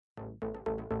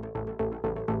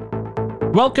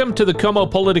Welcome to the Como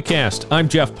Politicast. I'm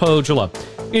Jeff Pogela.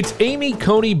 It's Amy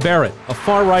Coney Barrett, a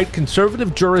far-right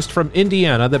conservative jurist from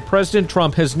Indiana that President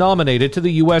Trump has nominated to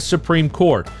the U.S. Supreme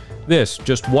Court. This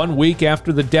just 1 week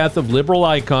after the death of liberal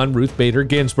icon Ruth Bader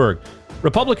Ginsburg.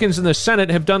 Republicans in the Senate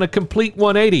have done a complete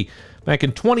 180. Back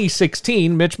in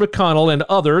 2016, Mitch McConnell and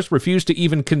others refused to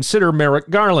even consider Merrick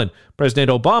Garland, President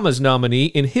Obama's nominee,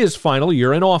 in his final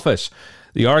year in office.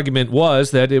 The argument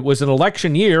was that it was an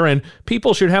election year and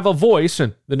people should have a voice,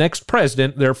 and the next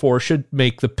president, therefore, should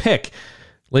make the pick.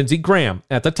 Lindsey Graham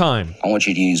at the time. I want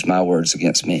you to use my words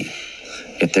against me.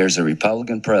 If there's a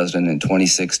Republican president in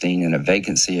 2016 and a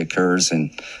vacancy occurs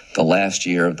in the last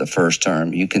year of the first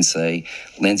term, you can say,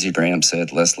 Lindsey Graham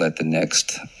said, let's let the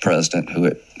next president,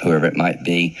 whoever it might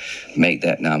be, make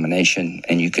that nomination.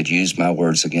 And you could use my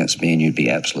words against me and you'd be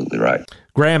absolutely right.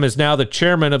 Graham is now the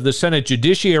chairman of the Senate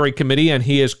Judiciary Committee, and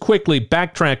he has quickly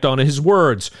backtracked on his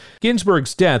words.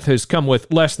 Ginsburg's death has come with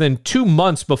less than 2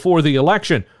 months before the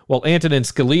election, while Antonin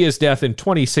Scalia's death in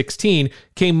 2016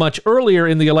 came much earlier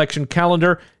in the election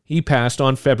calendar. He passed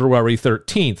on February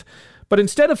 13th. But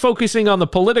instead of focusing on the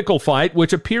political fight,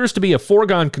 which appears to be a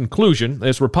foregone conclusion,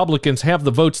 as Republicans have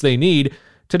the votes they need,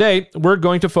 today, we're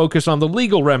going to focus on the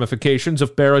legal ramifications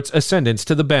of Barrett's ascendance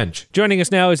to the bench. Joining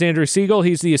us now is Andrew Siegel.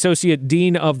 He's the Associate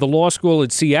Dean of the Law School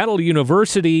at Seattle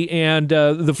University. And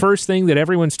the first thing that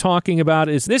everyone's talking about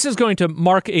is this is going to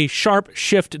mark a sharp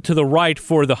shift to the right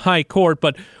for the High Court.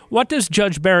 But what does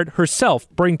Judge Barrett herself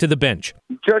bring to the bench?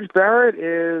 Judge Barrett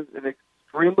is an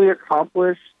extremely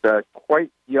accomplished,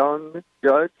 quite young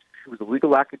judge. She was a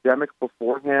legal academic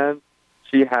beforehand.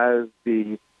 She has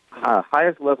the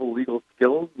highest level legal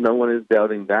skills. No one is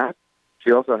doubting that.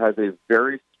 She also has a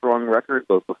very strong record,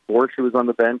 both before she was on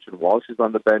the bench and while she's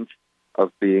on the bench,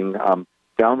 of being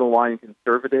down the line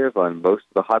conservative on most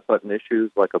of the hot button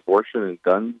issues like abortion and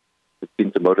guns that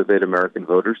seem to motivate American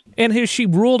voters. And has she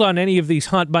ruled on any of these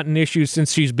hot button issues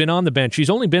since she's been on the bench? She's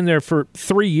only been there for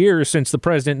 3 years since the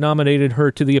president nominated her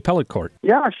to the appellate court.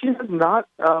 Yeah, she has not.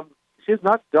 She has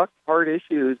not ducked hard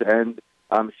issues, and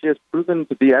she has proven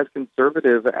to be as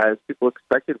conservative as people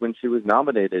expected when she was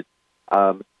nominated.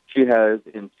 She has,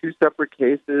 in 2 separate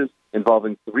cases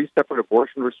involving 3 separate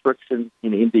abortion restrictions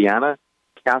in Indiana,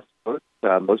 cast votes,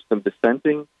 most of them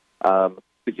dissenting,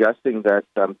 suggesting that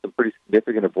some pretty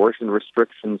significant abortion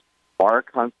restrictions are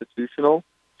constitutional.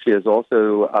 She has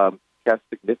also cast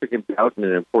significant doubt in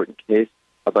an important case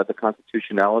about the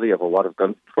constitutionality of a lot of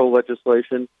gun control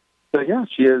legislation. So, yeah,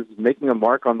 she is making a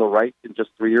mark on the right in just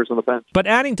 3 years on the bench. But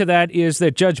adding to that is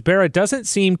that Judge Barrett doesn't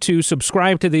seem to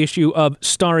subscribe to the issue of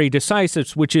stare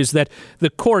decisis, which is that the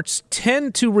courts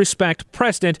tend to respect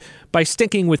precedent by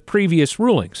sticking with previous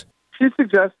rulings. She's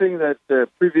suggesting that the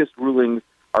previous rulings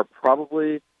are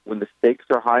probably, when the stakes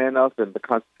are high enough and the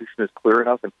Constitution is clear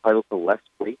enough, entitled to less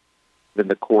weight than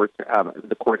the court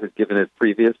has given it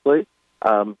previously.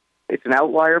 It's an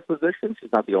outlier position.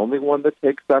 She's not the only one that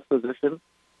takes that position.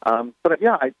 But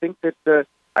yeah, I think that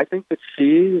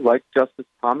she, like Justice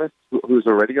Thomas, who's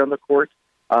already on the court,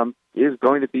 is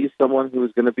going to be someone who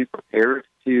is going to be prepared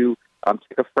to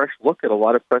take a fresh look at a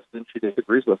lot of precedents she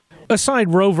disagrees with.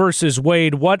 Aside Roe versus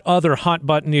Wade, what other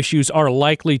hot-button issues are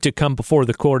likely to come before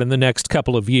the court in the next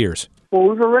couple of years? Well,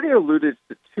 we've already alluded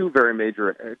to two very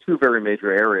major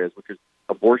areas, which is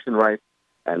abortion rights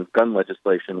and gun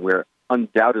legislation, where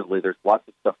undoubtedly there's lots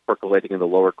of stuff percolating in the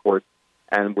lower courts.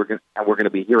 And we're going to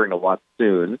be hearing a lot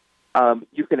soon.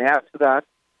 You can add to that.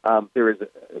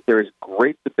 There is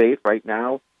great debate right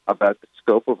now about the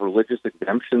scope of religious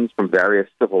exemptions from various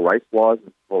civil rights laws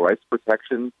and civil rights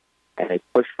protections, and a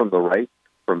push from the right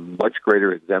for much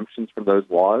greater exemptions from those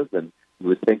laws. And you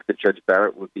would think that Judge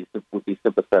Barrett would be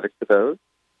sympathetic to those.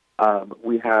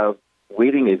 We have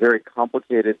waiting a very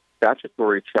complicated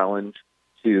statutory challenge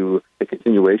to the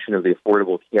continuation of the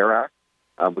Affordable Care Act,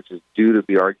 which is due to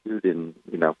be argued in,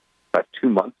 about 2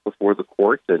 months before the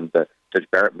court, and Judge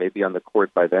Barrett may be on the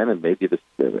court by then, and maybe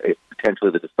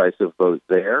potentially the decisive vote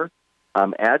there.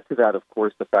 Add to that, of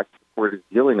course, the fact that the court is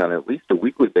dealing on at least a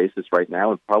weekly basis right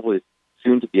now, and probably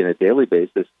soon to be on a daily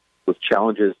basis, with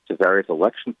challenges to various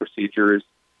election procedures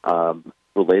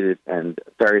related and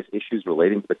various issues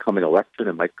relating to the coming election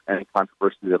and any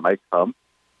controversy that might come.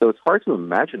 So it's hard to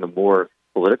imagine a more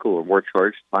political or more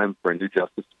charged time for a new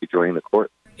justice to be joining the court.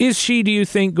 Is she, do you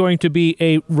think, going to be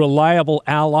a reliable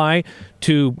ally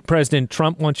to President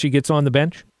Trump once she gets on the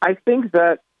bench? I think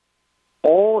that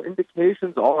all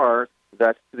indications are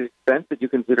that to the extent that you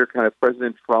consider kind of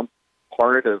President Trump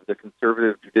part of the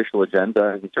conservative judicial agenda,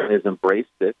 and he certainly has embraced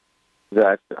it,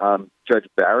 that Judge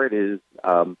Barrett is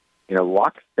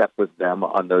lockstep with them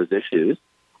on those issues.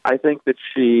 I think that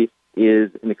she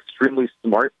is an extremely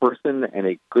smart person and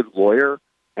a good lawyer,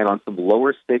 and on some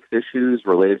lower stakes issues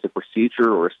related to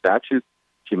procedure or statute,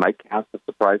 she might cast a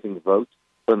surprising vote.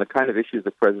 But on the kind of issues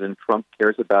that President Trump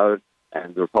cares about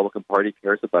and the Republican Party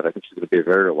cares about, I think she's going to be a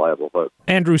very reliable vote.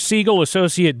 Andrew Siegel,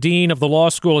 Associate Dean of the Law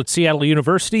School at Seattle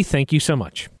University, thank you so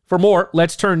much. For more,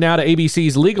 let's turn now to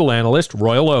ABC's legal analyst,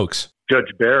 Royal Oakes.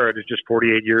 Judge Barrett is just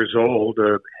 48 years old,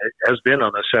 has been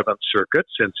on the Seventh Circuit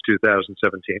since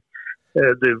 2017.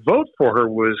 The vote for her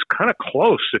was kind of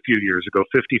close a few years ago,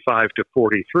 55 to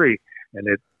 43, and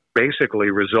it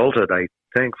basically resulted, I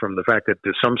think, from the fact that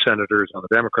some senators on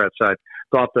the Democrat side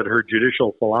thought that her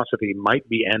judicial philosophy might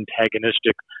be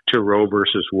antagonistic to Roe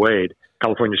versus Wade.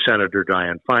 California Senator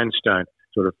Dianne Feinstein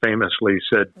sort of famously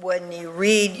said, "When you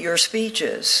read your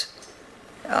speeches,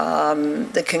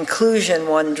 the conclusion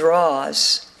one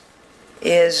draws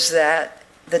is that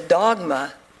the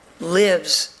dogma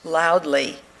lives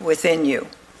loudly within you.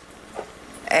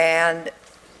 And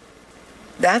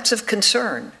that's of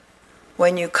concern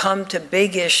when you come to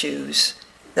big issues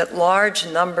that large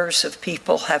numbers of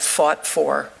people have fought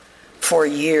for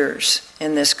years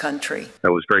in this country."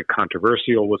 That was very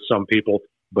controversial with some people,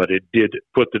 but it did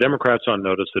put the Democrats on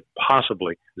notice that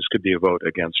possibly this could be a vote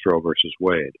against Roe versus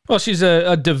Wade. Well, she's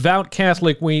a devout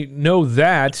Catholic. We know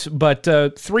that. But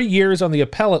 3 years on the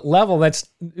appellate level,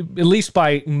 that's, at least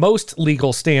by most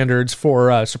legal standards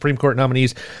for Supreme Court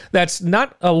nominees, that's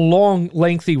not a long,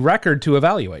 lengthy record to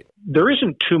evaluate. There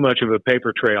isn't too much of a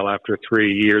paper trail after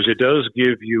 3 years. It does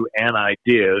give you an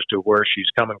idea as to where she's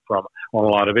coming from on a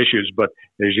lot of issues, but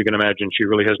as you can imagine, she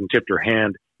really hasn't tipped her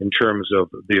hand in terms of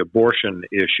the abortion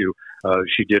issue.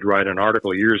 She did write an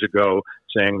article years ago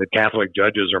saying that Catholic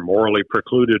judges are morally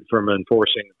precluded from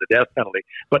enforcing the death penalty.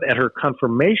 But at her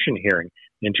confirmation hearing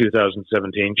in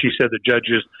 2017, she said that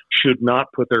judges should not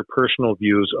put their personal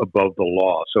views above the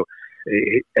law. So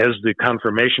as the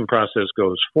confirmation process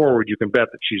goes forward, you can bet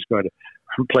that she's going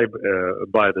to play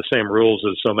by the same rules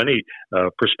as so many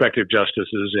prospective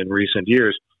justices in recent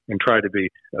years and try to be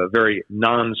very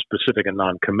non-specific and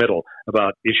non-committal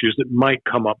about issues that might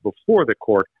come up before the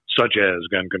court, such as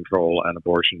gun control and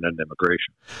abortion and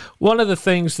immigration. One of the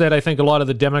things that I think a lot of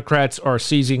the Democrats are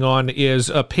seizing on is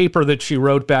a paper that she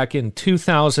wrote back in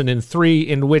 2003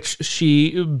 in which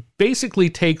she basically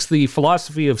takes the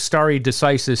philosophy of stare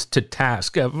decisis to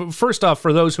task. First off,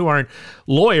 for those who aren't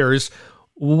lawyers,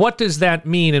 what does that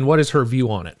mean and what is her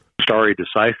view on it? Stare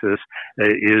decisis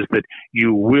is that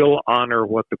you will honor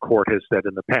what the court has said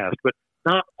in the past, but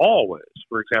not always.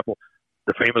 For example,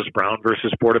 the famous Brown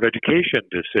versus Board of Education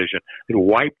decision. It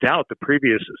wiped out the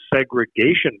previous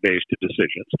segregation-based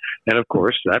decisions. And, of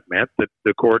course, that meant that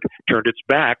the court turned its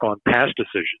back on past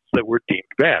decisions that were deemed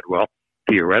bad. Well,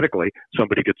 theoretically,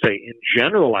 somebody could say, in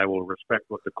general, I will respect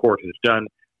what the court has done,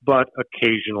 but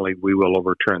occasionally we will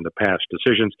overturn the past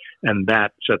decisions. And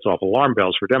that sets off alarm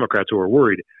bells for Democrats who are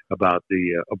worried about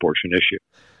the abortion issue.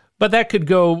 But that could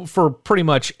go for pretty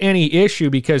much any issue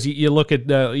because you look at,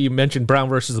 you mentioned Brown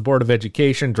versus the Board of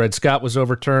Education. Dred Scott was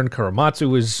overturned.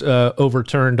 Karamazov was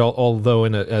overturned, although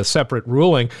in a separate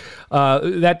ruling.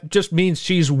 That just means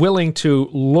she's willing to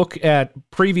look at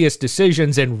previous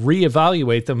decisions and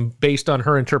reevaluate them based on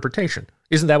her interpretation.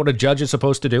 Isn't that what a judge is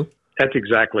supposed to do? That's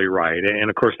exactly right. And,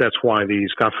 of course, that's why these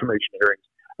confirmation hearings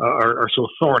are so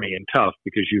thorny and tough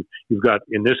because you've got,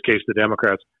 in this case, the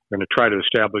Democrats are going to try to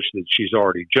establish that she's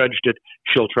already judged it.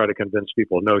 She'll try to convince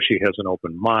people, no, she has an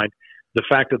open mind. The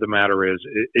fact of the matter is,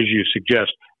 as you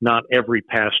suggest, not every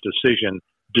past decision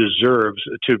deserves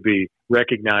to be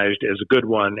recognized as a good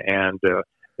one and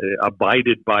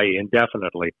abided by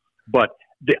indefinitely. But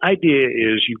the idea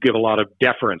is you give a lot of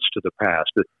deference to the past.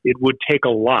 It would take a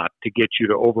lot to get you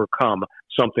to overcome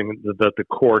something that the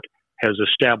court has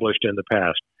established in the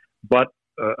past. But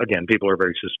again, people are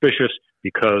very suspicious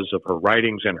because of her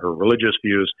writings and her religious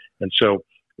views. And so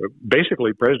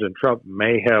basically President Trump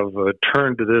may have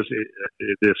turned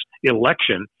this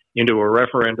election into a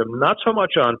referendum, not so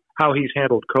much on how he's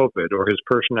handled COVID or his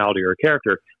personality or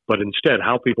character, but instead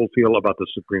how people feel about the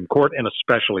Supreme Court and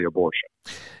especially abortion.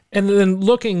 And then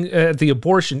looking at the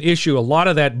abortion issue, a lot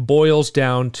of that boils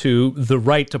down to the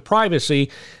right to privacy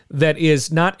that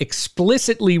is not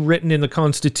explicitly written in the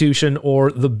Constitution or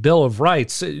the Bill of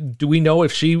Rights. Do we know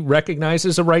if she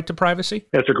recognizes a right to privacy?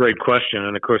 That's a great question.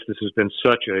 And of course, this has been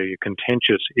such a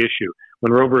contentious issue.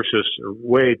 When Roe versus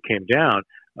Wade came down,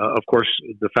 of course,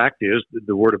 the fact is that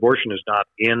the word abortion is not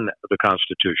in the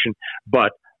Constitution,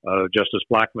 but Justice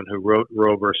Blackmun, who wrote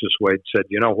Roe versus Wade, said,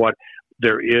 you know what?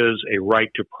 There is a right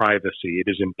to privacy. It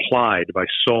is implied by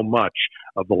so much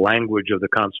of the language of the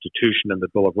Constitution and the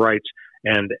Bill of Rights.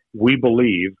 And we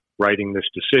believe, writing this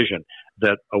decision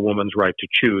that a woman's right to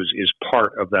choose is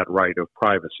part of that right of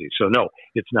privacy. So no,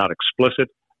 it's not explicit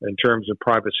in terms of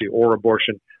privacy or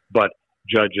abortion, but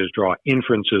judges draw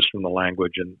inferences from the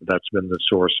language, and that's been the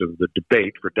source of the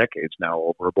debate for decades now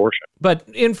over abortion. But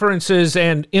inferences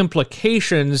and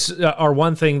implications are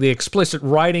one thing. The explicit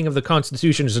writing of the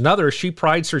Constitution is another. She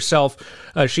prides herself,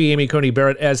 Amy Coney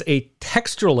Barrett, as a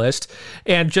textualist,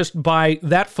 and just by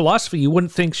that philosophy, you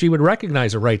wouldn't think she would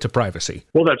recognize a right to privacy.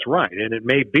 Well, that's right, and it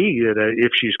may be that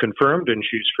if she's confirmed and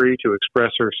she's free to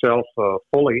express herself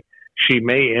fully, she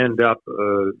may end up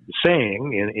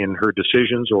saying in her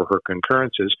decisions or her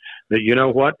concurrences that, you know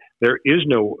what, there is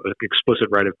no explicit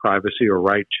right of privacy or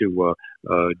right to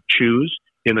choose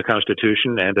in the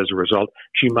Constitution, and as a result,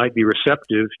 she might be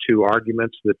receptive to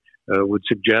arguments that would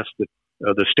suggest that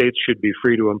the states should be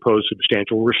free to impose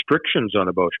substantial restrictions on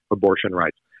abortion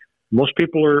rights. Most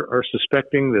people are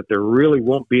suspecting that there really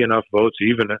won't be enough votes,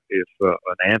 even if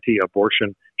an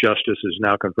anti-abortion justice is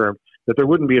now confirmed, that there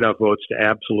wouldn't be enough votes to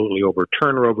absolutely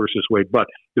overturn Roe versus Wade, but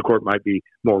the court might be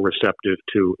more receptive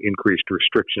to increased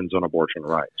restrictions on abortion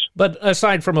rights. But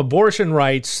aside from abortion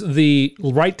rights, the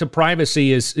right to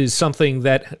privacy is something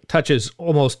that touches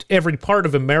almost every part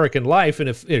of American life. And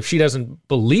if she doesn't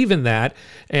believe in that,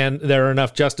 and there are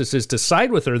enough justices to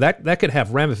side with her, that could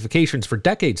have ramifications for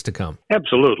decades to come.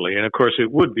 Absolutely. And of course,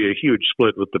 it would be a huge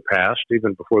split with the past.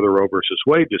 Even before the Roe versus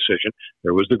Wade decision,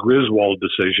 there was the Griswold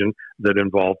decision that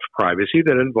involved privacy,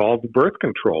 that involved birth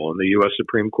control. And the U.S.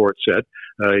 Supreme Court said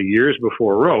years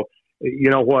before Roe,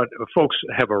 you know what, folks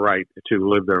have a right to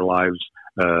live their lives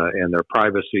and their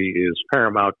privacy is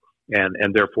paramount.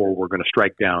 And therefore, we're going to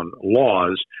strike down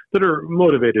laws that are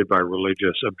motivated by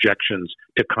religious objections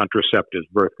to contraceptive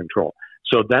birth control.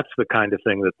 So that's the kind of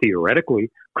thing that theoretically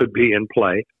could be in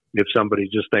play if somebody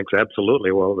just thinks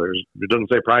absolutely, well, it doesn't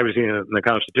say privacy in the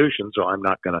Constitution, so I'm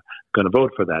not going to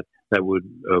vote for that. That would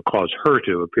cause her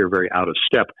to appear very out of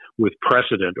step with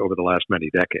precedent over the last many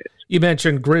decades. You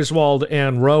mentioned Griswold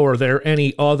and Roe. Are there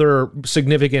any other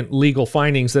significant legal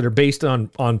findings that are based on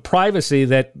privacy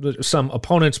that some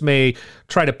opponents may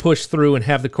try to push through and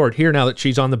have the court hear now that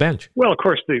she's on the bench? Well, of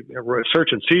course, the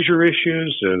search and seizure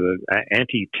issues, the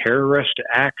anti-terrorist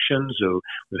actions.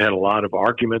 We've had a lot of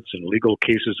arguments and legal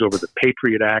cases over the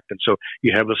Patriot Act, and so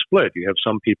you have a split. You have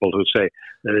some people who say,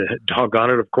 doggone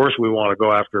it, of course we want to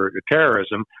go after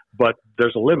terrorism, but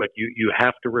there's a limit. You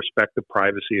have to respect the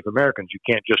privacy of Americans. You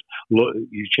can't just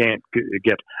you can't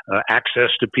get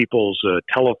access to people's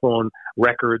telephone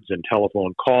records and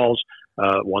telephone calls.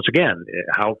 Once again,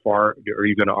 how far are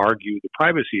you going to argue the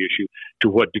privacy issue? To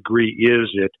what degree is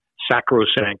it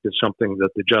sacrosanct as something that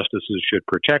the justices should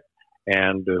protect?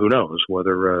 And who knows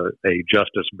whether a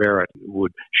Justice Barrett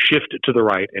would shift to the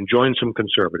right and join some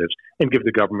conservatives and give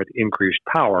the government increased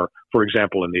power, for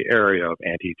example, in the area of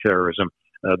anti-terrorism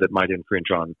that might infringe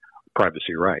on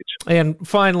privacy rights. And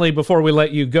finally, before we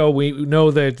let you go, we know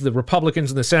that the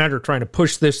Republicans in the Senate are trying to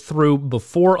push this through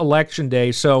before Election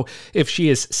Day. So if she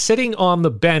is sitting on the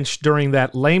bench during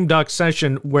that lame duck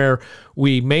session where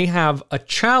we may have a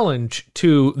challenge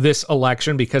to this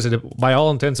election, because by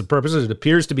all intents and purposes, it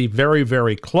appears to be very,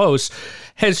 very close,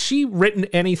 has she written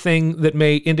anything that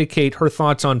may indicate her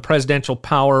thoughts on presidential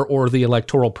power or the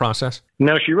electoral process?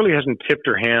 No, she really hasn't tipped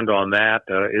her hand on that.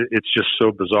 It's just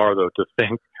so bizarre, though, to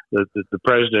think that the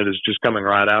president is just coming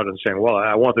right out and saying, well,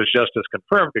 I want this justice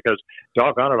confirmed because,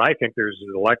 doggone it, I think there's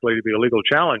likely to be a legal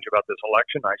challenge about this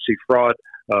election. I see fraud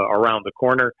around the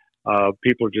corner.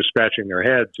 People are just scratching their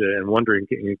heads and wondering,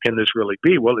 can this really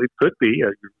be? Well, it could be.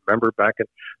 Remember back in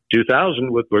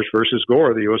 2000 with Bush versus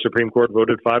Gore, the U.S. Supreme Court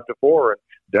voted 5-4, and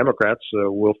Democrats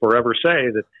will forever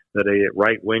say that a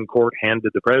right-wing court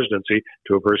handed the presidency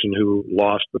to a person who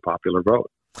lost the popular vote.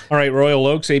 All right, Royal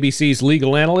Oakes, ABC's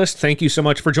legal analyst, thank you so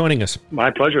much for joining us.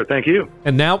 My pleasure. Thank you.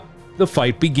 And now, the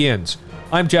fight begins.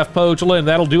 I'm Jeff Pogela, and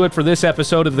that'll do it for this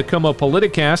episode of the Como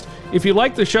Politicast. If you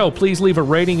like the show, please leave a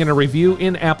rating and a review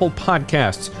in Apple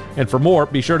Podcasts. And for more,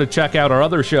 be sure to check out our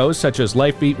other shows, such as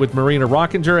Life Beat with Marina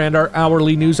Rockinger and our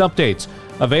hourly news updates,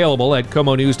 available at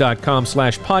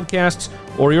comonews.com/podcasts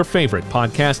or your favorite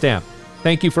podcast app.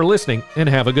 Thank you for listening, and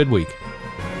have a good week.